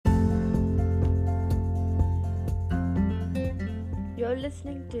You're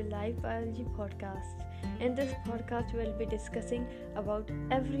listening to Live Biology Podcast. In this podcast, we'll be discussing about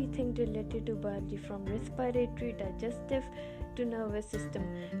everything related to biology from respiratory, digestive to nervous system.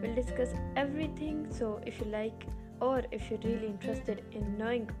 We'll discuss everything. So if you like or if you're really interested in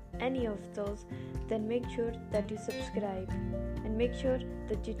knowing any of those, then make sure that you subscribe and make sure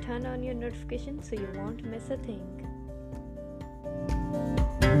that you turn on your notifications so you won't miss a thing.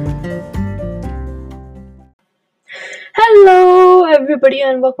 Hello, everybody,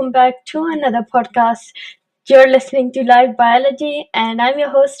 and welcome back to another podcast. You're listening to Live Biology, and I'm your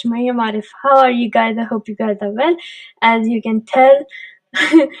host, Mariam Arif. How are you guys? I hope you guys are well. As you can tell,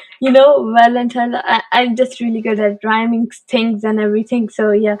 well and tell, I'm just really good at rhyming things and everything.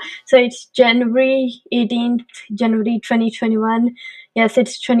 So, yeah. So, it's January 18th, January 2021. Yes,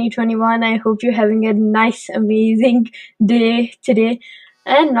 it's 2021. I hope you're having a nice, amazing day today.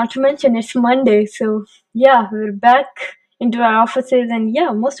 And not to mention, it's Monday. So, yeah, we're back into our offices, and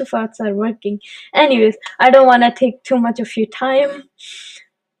yeah, most of us are working. Anyways, I don't want to take too much of your time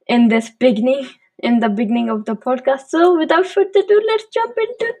in the beginning of the podcast. So, without further ado, let's jump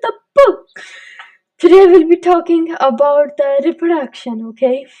into the book. Today, we'll be talking about the reproduction,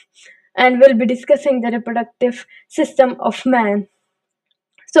 okay? And we'll be discussing the reproductive system of man.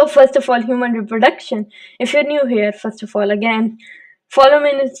 So, first of all, human reproduction. If you're new here, first of all, again, follow me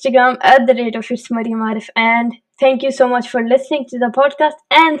on Instagram at the rate of it's Mariam Arif, and thank you so much for listening to the podcast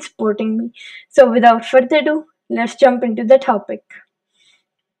and supporting me. So, without further ado, let's jump into the topic.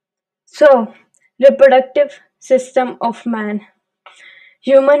 So, reproductive system of man.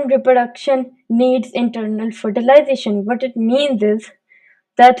 Human reproduction needs internal fertilization. What it means is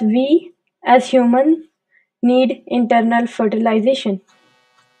that we, as humans, need internal fertilization.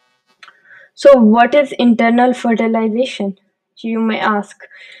 So, what is internal fertilization? You may ask.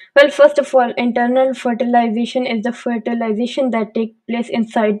 Well, first of all, internal fertilization is the fertilization that takes place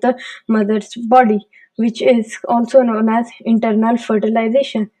inside the mother's body, which is also known as internal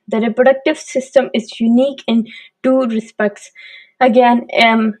fertilization. The reproductive system is unique in two respects. Again,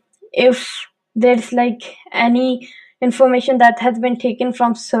 if there's like any information that has been taken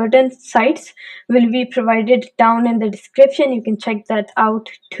from certain sites will be provided down in the description. You can check that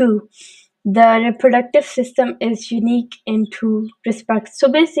out too. The reproductive system is unique in two respects. So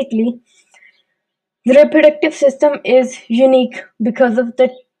basically, the reproductive system is unique because of the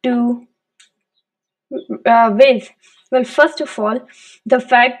two ways. Well, first of all, the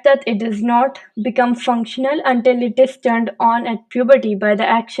fact that it does not become functional until it is turned on at puberty by the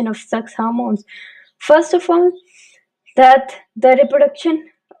action of sex hormones. First of all, that the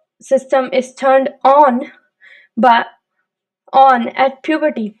reproduction system is turned on at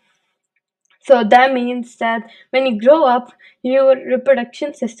puberty. So that means that when you grow up, your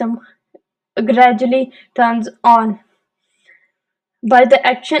reproduction system gradually turns on by the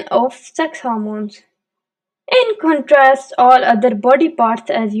action of sex hormones. In contrast, all other body parts,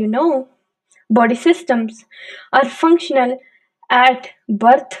 as you know, body systems, are functional at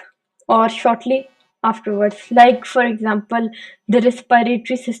birth or shortly afterwards. Like, for example, the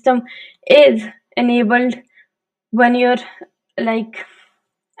respiratory system is enabled when you're like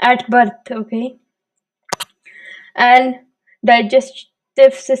at birth, okay? And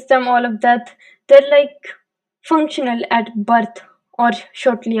digestive system, all of that, they're like functional at birth or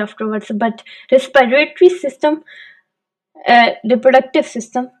shortly afterwards. But respiratory system, reproductive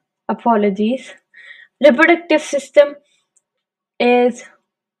system, apologies, reproductive system is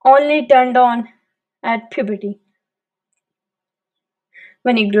only turned on at puberty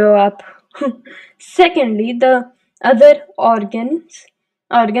when you grow up. Secondly, the other organ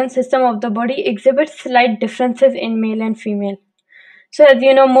system of the body exhibits slight differences in male and female. So as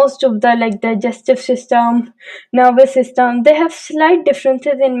you know, most of the like digestive system, nervous system, they have slight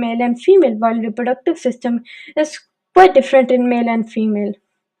differences in male and female, while reproductive system is quite different in male and female.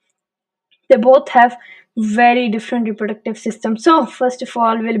 They both have very different reproductive systems. So first of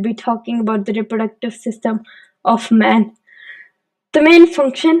all, we'll be talking about the reproductive system of man. The main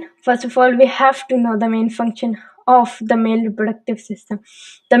function, first of all, we have to know the main function of the male reproductive system.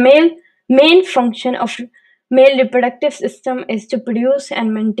 The main function of male reproductive system is to produce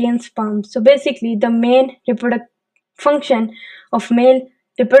and maintain sperm. So basically, the main function of male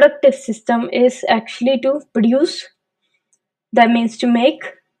reproductive system is actually to produce, that means to make,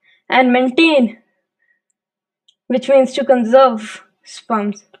 and maintain, which means to conserve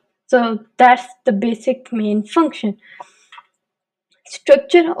sperms. So that's the basic main function.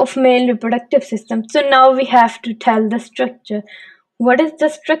 Structure of male reproductive system. So now we have to tell the structure. What is the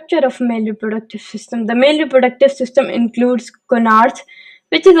structure of male reproductive system? The male reproductive system includes gonads,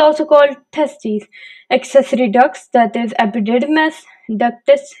 which is also called testes, accessory ducts, that is epididymis,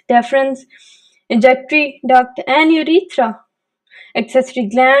 ductus deferens, ejectory duct, and urethra. Accessory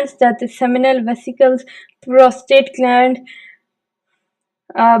glands, that is seminal vesicles, prostate gland,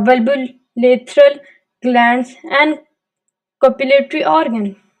 bulbolateral glands, and copulatory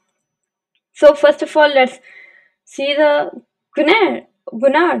organ. So first of all, let's see the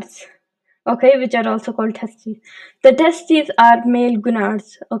gonads, okay, which are also called testes. The testes are male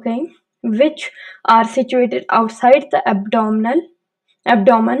gonads, okay, which are situated outside the abdomen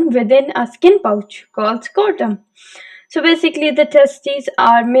within a skin pouch called scrotum. So basically, the testes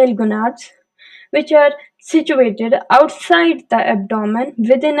are male gonads which are situated outside the abdomen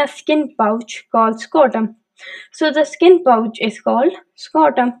within a skin pouch called scrotum. So the skin pouch is called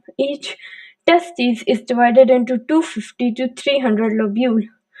scrotum. Each testes is divided into 250 to 300 lobule.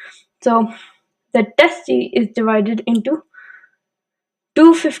 So the testis is divided into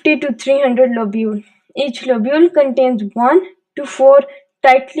 250 to 300 lobule. Each lobule contains 1 to 4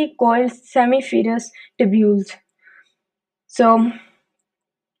 tightly coiled semiferous tubules. So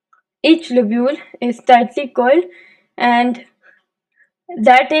each lobule is tightly coiled and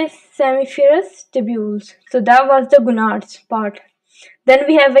that is semiferous tubules. So that was the gonads part. Then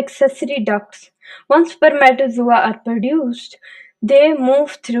we have accessory ducts. Once spermatozoa are produced, they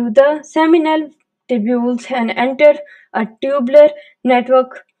move through the seminal tubules and enter a tubular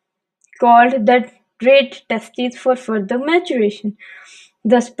network called the great testes for further maturation.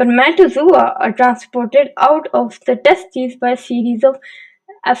 The spermatozoa are transported out of the testes by a series of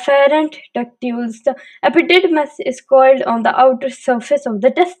afferent ductules. The epididymis is coiled on the outer surface of the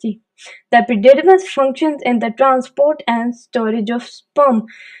testes. The epididymis functions in the transport and storage of sperm.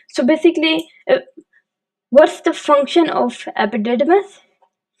 So basically, what's the function of epididymis?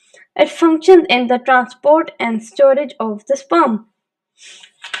 It functions in the transport and storage of the sperm.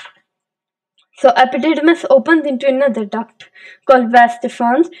 So epididymis opens into another duct called vas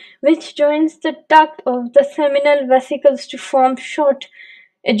deferens, which joins the duct of the seminal vesicles to form short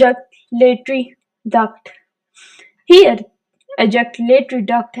ejaculatory duct. Here, ejaculatory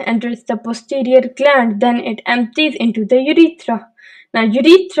duct enters the posterior gland, then it empties into the urethra. Now,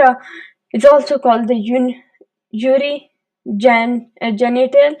 urethra is also called the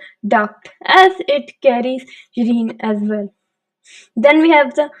urogenital duct as it carries urine as well. Then we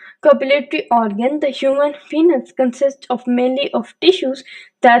have the copulatory organ. The human penis consists of mainly of tissues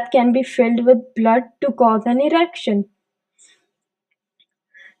that can be filled with blood to cause an erection.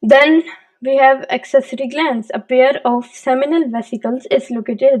 Then we have accessory glands. A pair of seminal vesicles is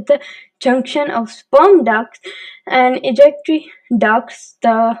located at the junction of sperm ducts and ejectory ducts.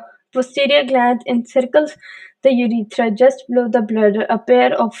 The posterior gland encircles the urethra just below the bladder. A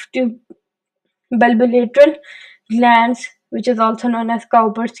pair of two bulbolateral glands, which is also known as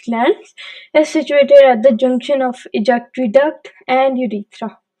Cowper's glands, is situated at the junction of ejectory duct and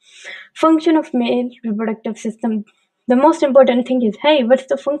urethra. Function of male reproductive system. The most important thing is, hey, what's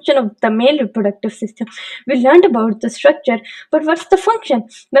the function of the male reproductive system? We learned about the structure, but what's the function?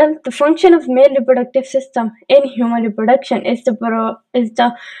 Well, the function of male reproductive system in human reproduction is the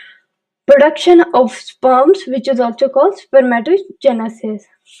production of sperms, which is also called spermatogenesis.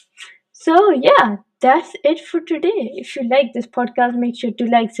 So yeah, that's it for today. If you like this podcast, make sure to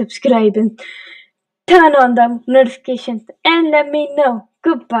like, subscribe, and turn on the notifications and let me know.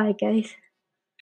 Goodbye, guys.